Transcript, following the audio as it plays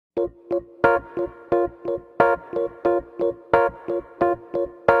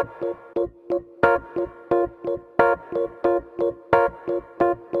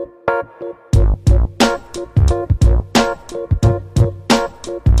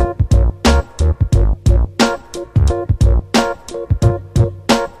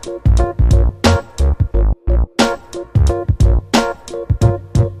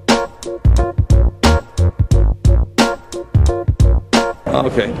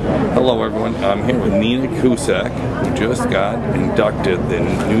Okay, hello everyone. I'm here with Nina Kuscsik, who just got inducted in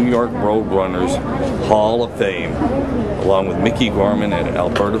New York Roadrunners Hall of Fame, along with Miki, Gorman, and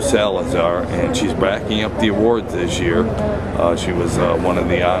Alberto Salazar, and she's racking up the awards this year. She was one of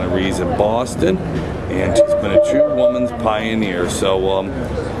the honorees in Boston, and she's been a true woman's pioneer. So,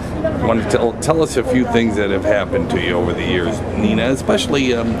 I want to tell us a few things that have happened to you over the years, Nina,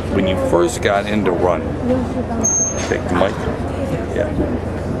 especially when you first got into running. Take the mic. Yeah.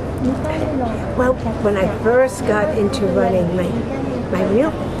 Well, when I first got into running, my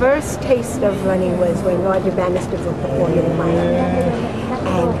real first taste of running was when Roger Bannister was performing in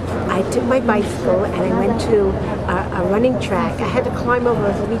and I took my bicycle and I went to a running track. I had to climb over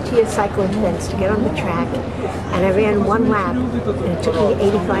a 3-tier cycling fence to get on the track, and I ran one lap, and it took me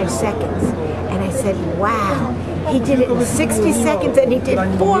 85 seconds. And I said, wow, he did it in 60 seconds and he did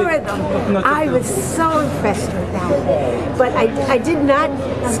 4 of them. I was so impressed with that. But I did not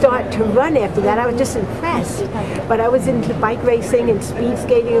start to run after that. I was just impressed. But I was into bike racing and speed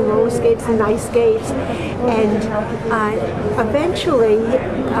skating and roller skates and ice skates. And eventually,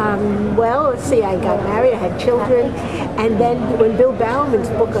 well, let's see, I got married, I had children. And then when Bill Bowerman's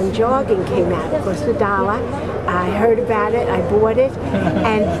book on jogging came out, it cost $1. I heard about it, I bought it,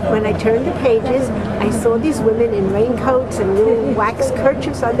 and when I turned the pages, I saw these women in raincoats and little wax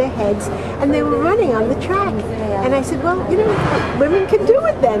kerchiefs on their heads, and they were running on the track. And I said, well, you know, women can do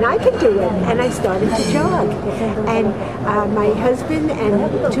it then, I can do it. And I started to jog. And my husband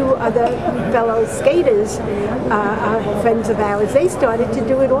and 2 other fellow skaters, friends of ours, they started to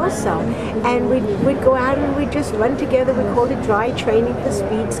do it also. And we'd go out and we'd just run together. We called it dry training for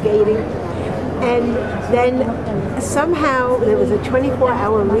speed skating. And then somehow there was a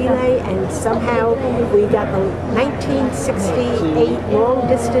 24-hour relay, and somehow we got a 1968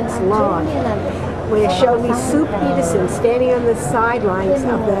 long-distance log where it showed me Sue Peterson standing on the sidelines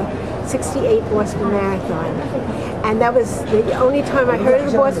of the 68 Boston Marathon. And that was the only time I heard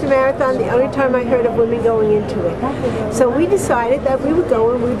of the Boston Marathon, the only time I heard of women going into it. So we decided that we would go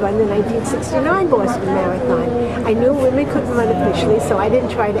and we'd run the 1969 Boston Marathon. I knew women couldn't run officially, so I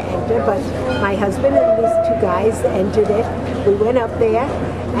didn't try to enter, but my husband and these 2 guys entered it. We went up there,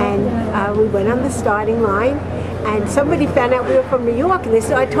 and we went on the starting line. And somebody found out we were from New York, and they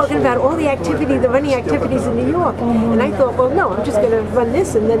started talking about all the activity, the running activities in New York. And I thought, well, no, I'm just going to run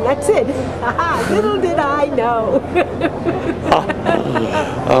this, and then that's it. Little did I know.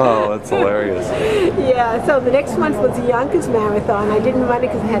 Oh, that's hilarious. Yeah, so the next one was the Yonkers Marathon. I didn't run it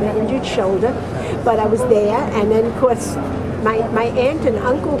because I had an injured shoulder, but I was there. And then, of course, my aunt and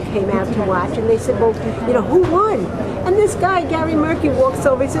uncle came out to watch, and they said, well, you know, who won? And this guy, Gary Murphy, walks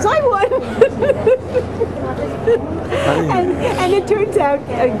over and says, I won! and it turns out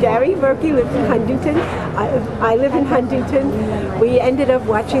Gary Murphy lived in Huntington. I live in Huntington. We ended up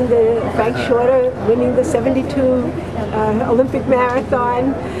watching Frank Shorter winning the 72 Olympic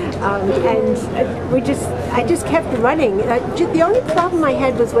marathon. And I just kept running. The only problem I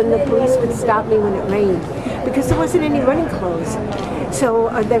had was when the police would stop me when it rained, because there wasn't any running clothes. So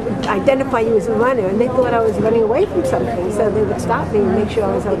they would identify you as a runner, and they thought I was running away from something, so they would stop me and make sure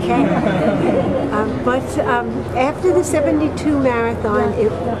I was okay. But after the 72 marathon,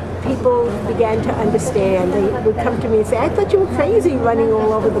 people began to understand. They would come to me and say, I thought you were crazy running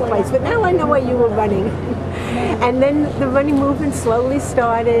all over the place, but now I know why you were running. And then the running movement slowly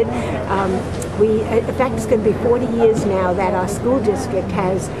started. In fact, it's going to be 40 years now that our school district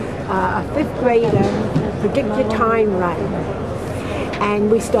has a 5th grader predict your time run.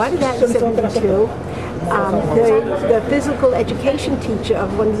 And we started that in 72. The physical education teacher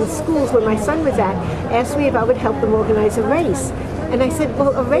of one of the schools where my son was at asked me if I would help them organize a race. And I said,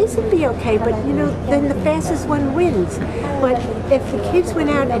 well, a race would be okay, but you know, then the fastest one wins. But if the kids went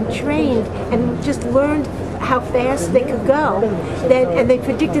out and trained and just learned how fast they could go, and they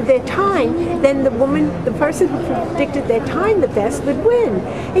predicted their time, then the person who predicted their time the best would win.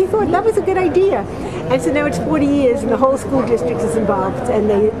 And he thought that was a good idea. And so now it's 40 years and the whole school district is involved, and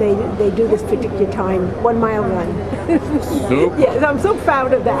they do this predict your time 1 mile run. Super. Yeah, I'm so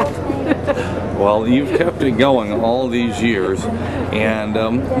proud of that. Well, you've kept it going all these years, and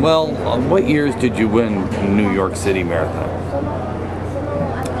what years did you win New York City Marathon?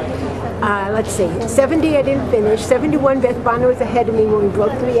 let's see, 70 I didn't finish, 71 Beth Bonner was ahead of me when we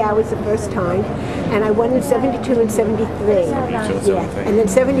broke 3 hours the first time, and I won in 72 and 73. Yeah. And then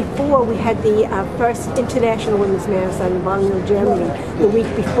 74 we had the first International Women's Marathon in Bonn, Germany the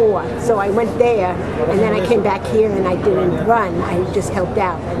week before. So I went there, and then I came back here and I didn't run, I just helped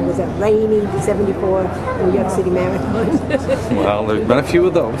out. And it was a rainy 74 New York City Marathon. Well, there's been a few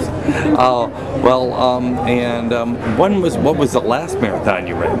of those. What was the last marathon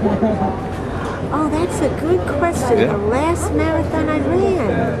you ran? Oh, that's a good question. Yeah. The last marathon I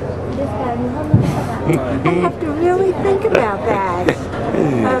ran. I have to really think about that.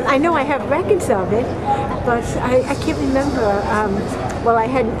 I know I have records of it, but I can't remember. Well, I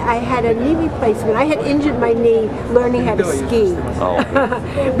had a knee replacement. I had injured my knee learning how to ski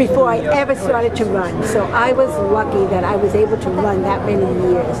before I ever started to run. So I was lucky that I was able to run that many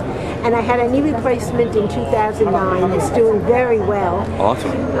years. And I had a knee replacement in 2009. It's doing very well.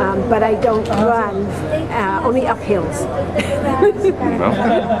 Awesome. But I don't run, only up hills.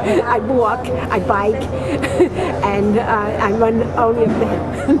 I walk, I bike, and I run only up the hill.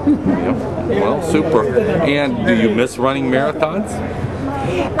 Yep. Well, super. And do you miss running marathons?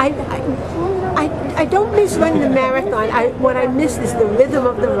 I don't miss running the marathon. What I miss is the rhythm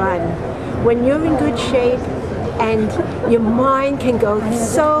of the run. When you're in good shape and your mind can go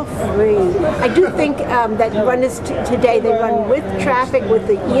so free. I do think that runners today, they run with traffic with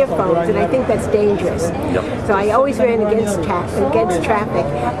the earphones, and I think that's dangerous. Yep. So I always ran against traffic.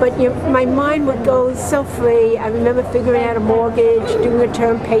 But my mind would go so free. I remember figuring out a mortgage, doing a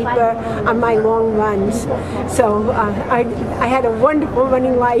term paper on my long runs. So I had a wonderful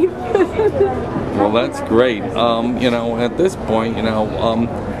running life. Well, that's great. At this point,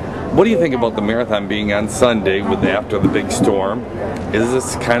 what do you think about the marathon being on Sunday after the big storm? Is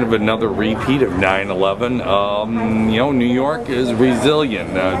this kind of another repeat of 9/11? New York is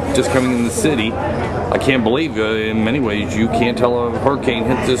resilient. Just coming in the city, I can't believe in many ways you can't tell a hurricane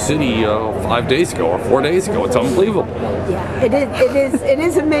hit the city 5 days ago or 4 days ago. It's unbelievable. Yeah, it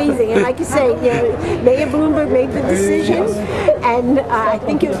is amazing. And like you say, Mayor Bloomberg made the decision, and I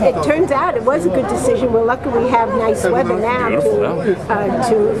think it turns out it was a good decision. We're lucky we have nice weather now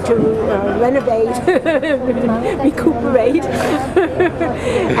to renovate, recuperate,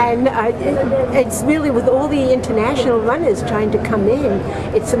 and it's really, with all the international runners trying to come in,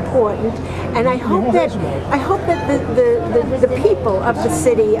 it's important. And I hope that the people of the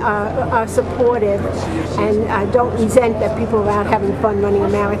city are supportive and don't resent that people are out having fun running a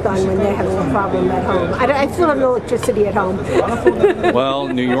marathon when they're having a problem at home. I still have no electricity at home. Well,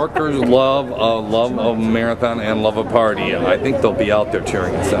 New Yorkers love a marathon and love a party. I think they'll be out there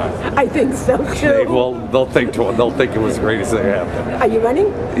cheering us on. I think so too. They'll think it was the greatest thing ever. Are you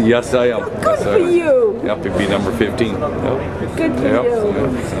running? Yes, I am. Good for you. Yep, to be number 15. Yep. Good for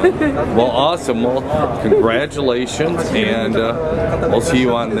you. Well, awesome. Well, congratulations, and we'll see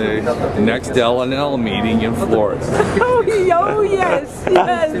you on the next L&L meeting in Florida. Oh yes.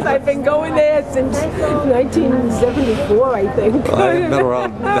 I've been going there since 1974, I think. I've been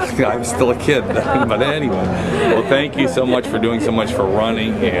around. I'm still a kid, but anyway. Well, thank you so much for doing so much for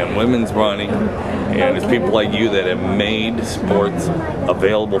running and women's running, and it's people like you that have made sports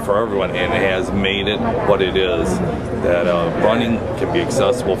available for everyone and has made it what it is. That running can be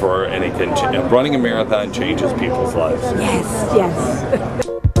accessible for, and running a marathon changes people's lives. Yes.